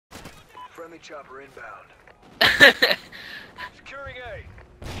Friendly chopper inbound. Securing A.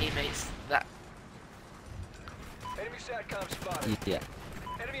 Teammates, that. Enemy SATCOM spotted. Yeah.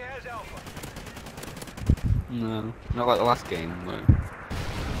 Enemy has Alpha. No, not like the last game. No.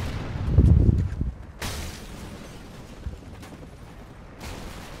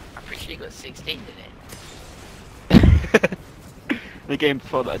 I'm pretty sure you got 16 in it. The game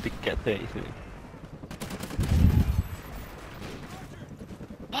before that I did get 33.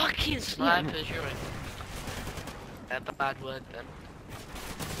 Fucking snipers, you're a bad word then.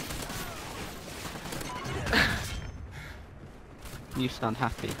 You sound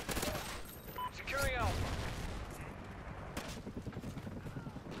happy. Securing Alpha.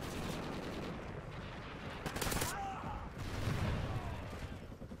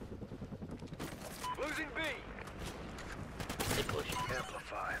 Losing B. They push.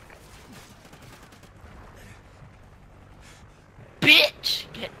 Amplify. Bitch!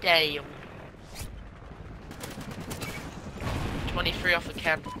 Get down. 23 off a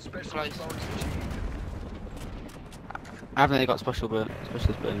camp. Special Close. bonus achieved. I haven't really got specialist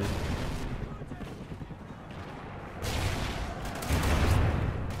bonus.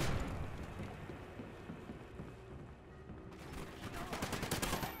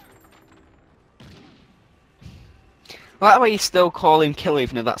 I like the way you still call him Killer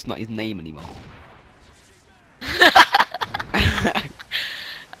even though that's not his name anymore.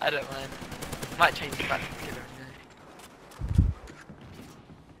 I don't mind. Might change it back to Killer.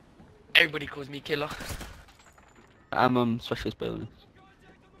 Everybody calls me Killer. I'm on specialist bonus.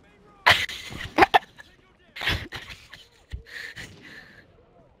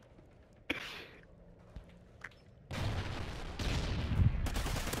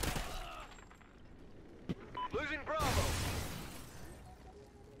 Losing Bravo.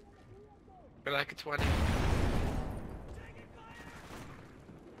 We're like a 20.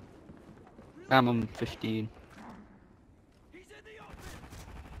 I'm on 15.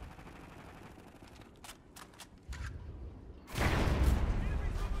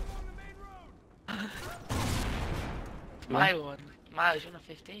 My one. Miles, you're on a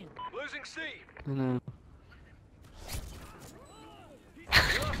 15. Losing C. I know. We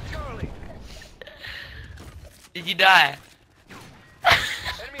lost Charlie. Did you die?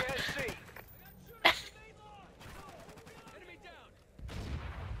 Enemy has C.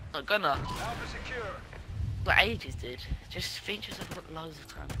 Not gonna. Alpha secure. Got ages, dude. Just features have got loads of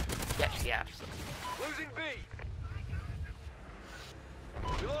time. You actually have some. Losing B.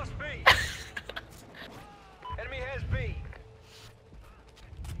 We lost B. Enemy has B.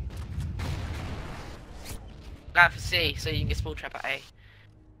 Go for C, so you can get small trap at A.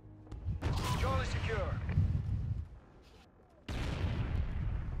 Charlie secure.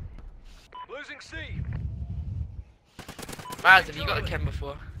 Losing C. Miles, have you got a KEM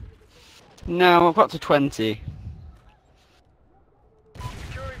before? No, I've got to 20.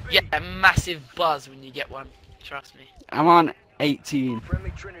 Securing B. Yeah, a massive buzz when you get one. Trust me. I'm on 18.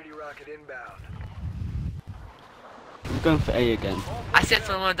 Friendly Trinity rocket inbound. I'm going for A again. I said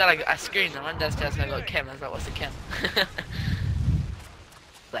to my mum and dad, I screamed, I went downstairs and I got a KEM. I was like, what's a KEM?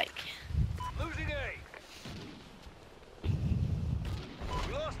 Like. Losing A.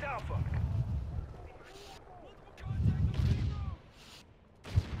 We lost Alpha.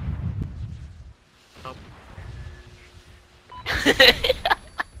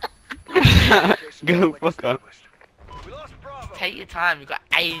 Go fuck off. We lost Bravo. Take your time, you've got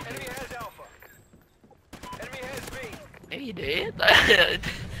ages. Enemy has Alpha. Enemy has B. Maybe you do.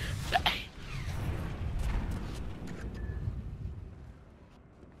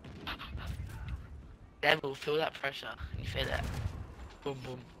 Devil, feel that pressure. You feel that? Boom,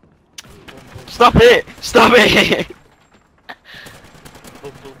 boom. Boom, boom. Stop it! Stop it!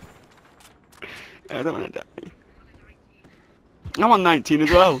 Boom, boom. I don't want to die. I'm on 19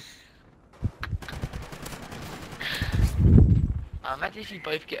 as well. Imagine if you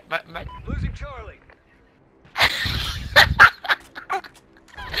both get. Losing Charlie.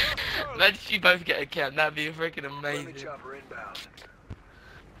 Imagine if you both get a KEM. That'd be freaking Friendly amazing. chopper inbound.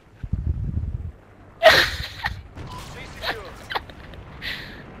 C secure.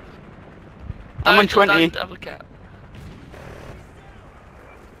 I'm on 20. Double cap.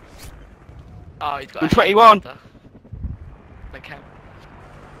 Oh, he's got. I'm 21. The KEM.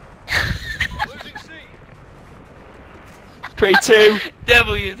 Losing C. 22.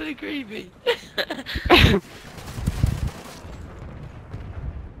 Devil, you're so creepy.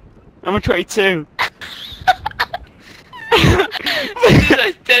 I'm on 22.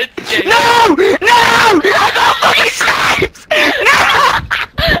 That's dead scary. No! No! I got fucking snipes!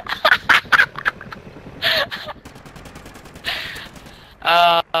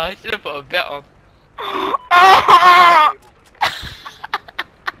 No! I should have put a bet on.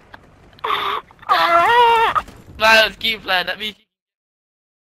 Miles, keep playing. That means.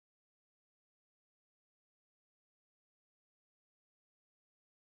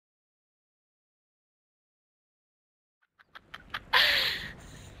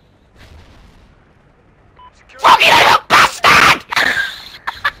 Secure Fucking little bastard!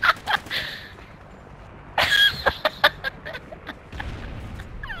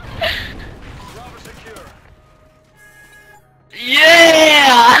 Bravo secure.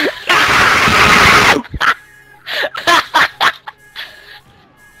 Yeah!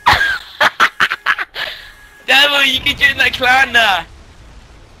 Devil, you can join that clan now.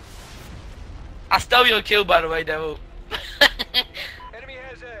 I stole your kill, by the way, Devil.